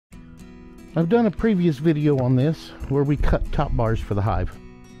I've done a previous video on this where we cut top bars for the hive.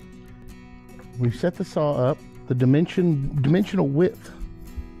 We've set the saw up. The dimensional width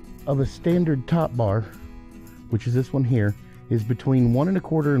of a standard top bar, which is this one here, is between 1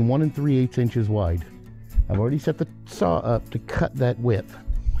 1/4 and 1 3/8 inches wide. I've already set the saw up to cut that width,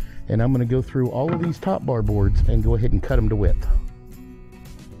 and I'm going to go through all of these top bar boards and go ahead and cut them to width.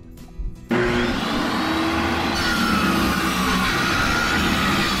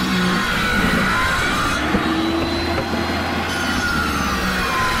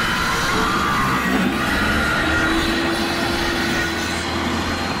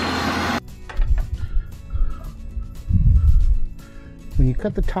 When you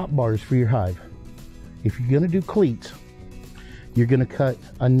cut the top bars for your hive, if you're going to do cleats, you're going to cut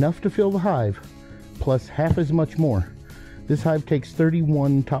enough to fill the hive plus half as much more. This hive takes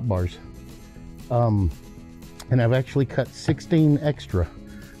 31 top bars, and I've actually cut 16 extra.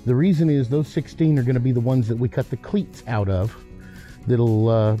 The reason is those 16 are going to be the ones that we cut the cleats out of,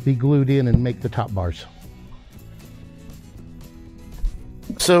 that'll be glued in and make the top bars.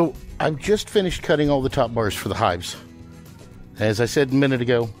 So I've just finished cutting all the top bars for the hives. As I said a minute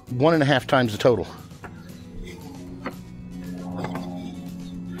ago, 1.5 times the total.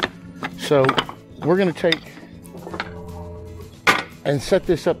 So we're going to take and set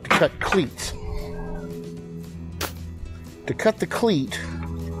this up to cut cleats. To cut the cleat,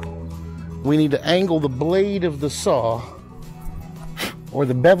 we need to angle the blade of the saw, or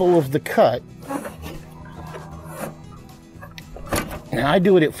the bevel of the cut. Now I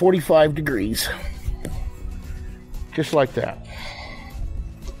do it at 45 degrees. Just like that.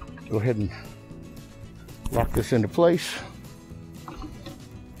 Go ahead and lock this into place.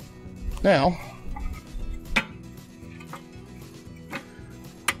 Now,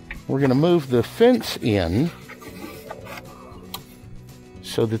 we're going to move the fence in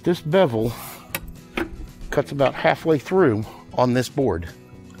so that this bevel cuts about halfway through on this board.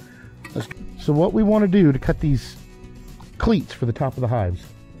 So what we want to do to cut these cleats for the top of the hives,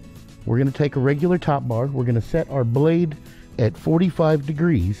 we're going to take a regular top bar, we're going to set our blade at 45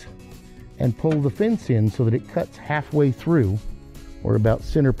 degrees and pull the fence in so that it cuts halfway through, or about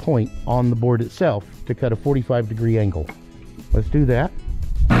center point on the board itself, to cut a 45-degree angle. Let's do that.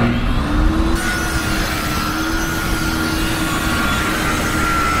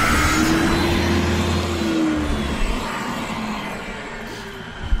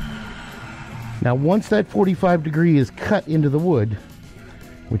 Now once that 45 degree is cut into the wood,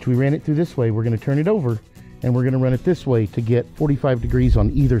 which we ran it through this way, we're going to turn it over and we're going to run it this way to get 45 degrees on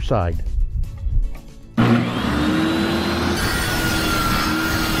either side.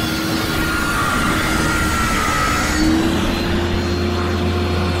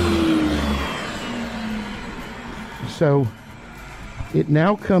 So it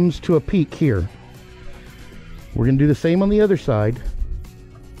now comes to a peak here. We're going to do the same on the other side.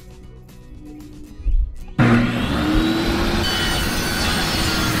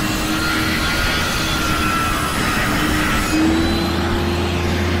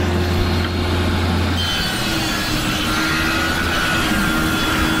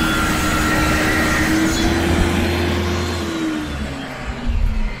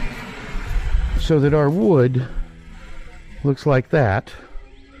 So that our wood looks like that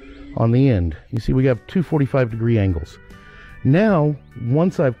on the end. You see we have two 45-degree angles. Now,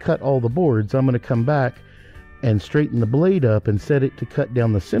 once I've cut all the boards, I'm going to come back and straighten the blade up and set it to cut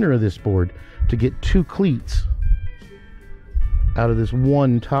down the center of this board to get two cleats out of this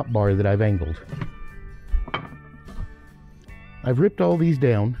one top bar that I've angled. I've ripped all these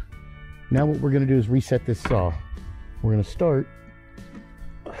down. Now what we're going to do is reset this saw. We're going to start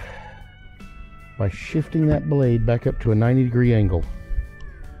by shifting that blade back up to a 90-degree angle.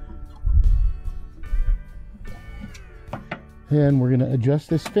 And we're going to adjust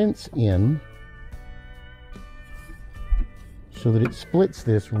this fence in so that it splits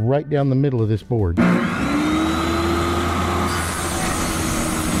this right down the middle of this board.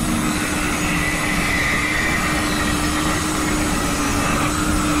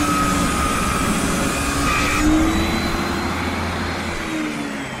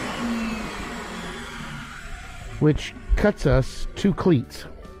 Which cuts us two cleats.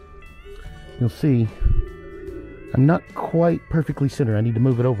 You'll see I'm not quite perfectly centered. I need to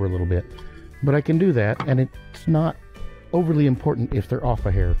move it over a little bit, but I can do that, and it's not overly important if they're off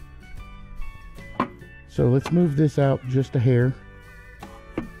a hair. So let's move this out just a hair.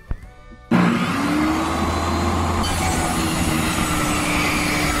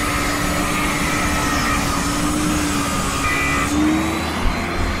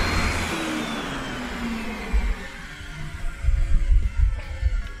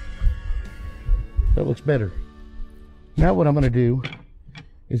 That looks better. Now what I'm going to do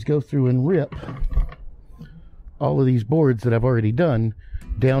is go through and rip all of these boards that I've already done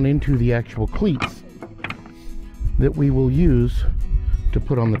down into the actual cleats that we will use to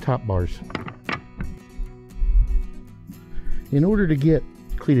put on the top bars. In order to get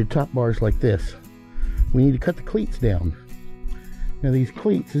cleated top bars like this, we need to cut the cleats down. Now these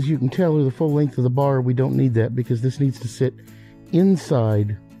cleats, as you can tell, are the full length of the bar. We don't need that because this needs to sit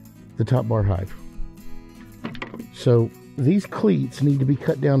inside the top bar hive. So these cleats need to be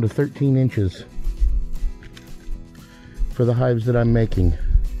cut down to 13 inches for the hives that I'm making.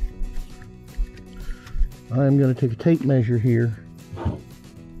 I'm going to take a tape measure here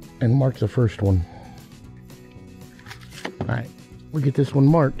and mark the first one. Alright, we get this one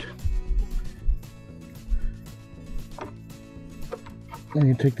marked. And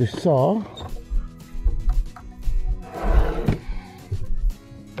you take this saw,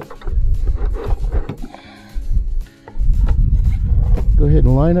 go ahead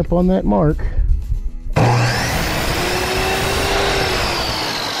and line up on that mark.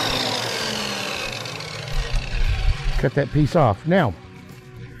 Cut that piece off. Now,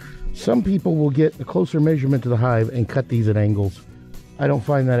 some people will get a closer measurement to the hive and cut these at angles. I don't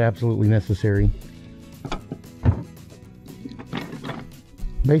find that absolutely necessary.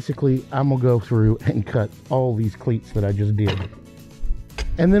 Basically, I'm going to go through and cut all these cleats that I just did.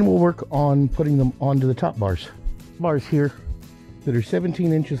 And then we'll work on putting them onto the top bars. Bars here that are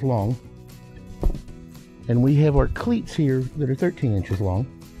 17 inches long. And we have our cleats here that are 13 inches long.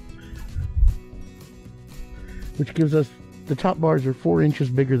 Which gives us, the top bars are 4 inches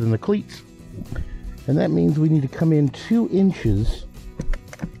bigger than the cleats. And that means we need to come in 2 inches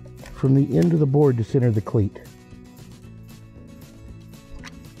from the end of the board to center the cleat.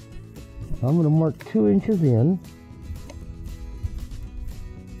 I'm going to mark 2 inches in.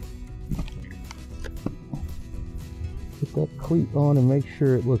 Put that cleat on and make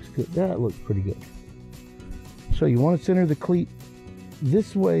sure it looks good. That looks pretty good. So you want to center the cleat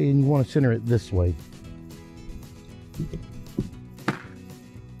this way and you want to center it this way.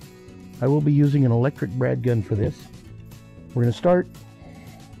 I will be using an electric brad gun for this. We're going to start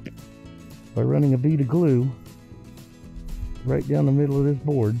by running a bead of glue right down the middle of this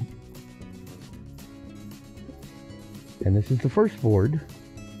board. And this is the first board.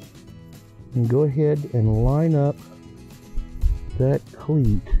 And go ahead and line up that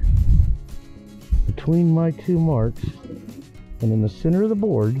cleat between my 2 marks, and in the center of the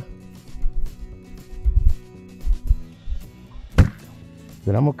board.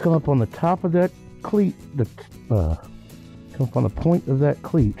 Then I'm going to come up on the top of that cleat, come up on the point of that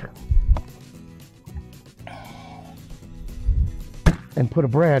cleat, and put a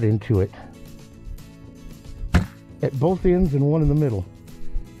brad into it at both ends and one in the middle.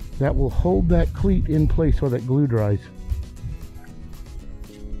 That will hold that cleat in place while that glue dries.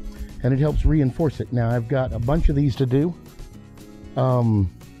 And it helps reinforce it. Now I've got a bunch of these to do.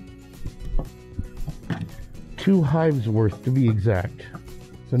 2 hives worth to be exact.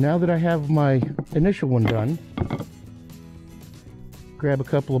 So now that I have my initial one done, grab a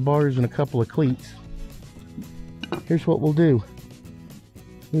couple of bars and a couple of cleats. Here's what we'll do.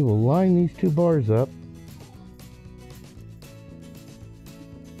 We will line these 2 bars up.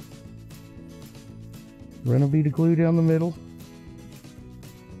 Run a bead of glue down the middle.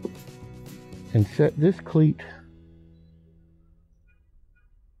 And set this cleat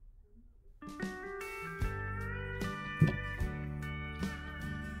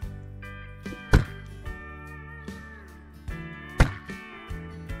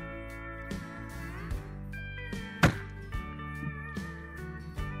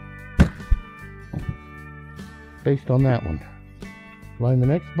based on that one. Line the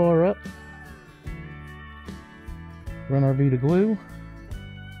next bar up. Run our bead of glue.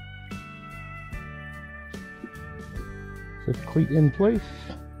 Set the cleat in place.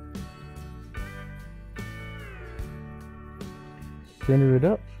 Center it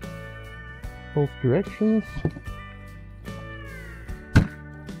up both directions.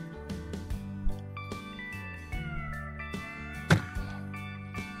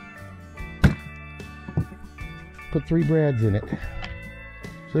 Put 3 brads in it.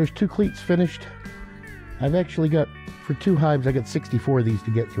 So there's 2 cleats finished. I've actually got, for 2 hives, I got 64 of these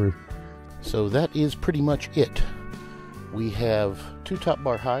to get through. So that is pretty much it. We have 2 top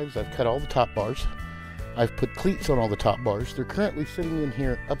bar hives. I've cut all the top bars. I've put cleats on all the top bars. They're currently sitting in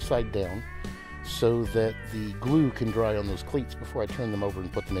here upside down so that the glue can dry on those cleats before I turn them over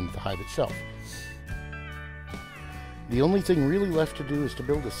and put them into the hive itself. The only thing really left to do is to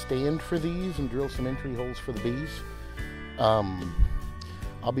build a stand for these and drill some entry holes for the bees.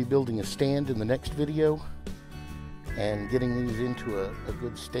 I'll be building a stand in the next video and getting these into a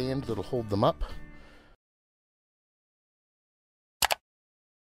good stand that'll hold them up.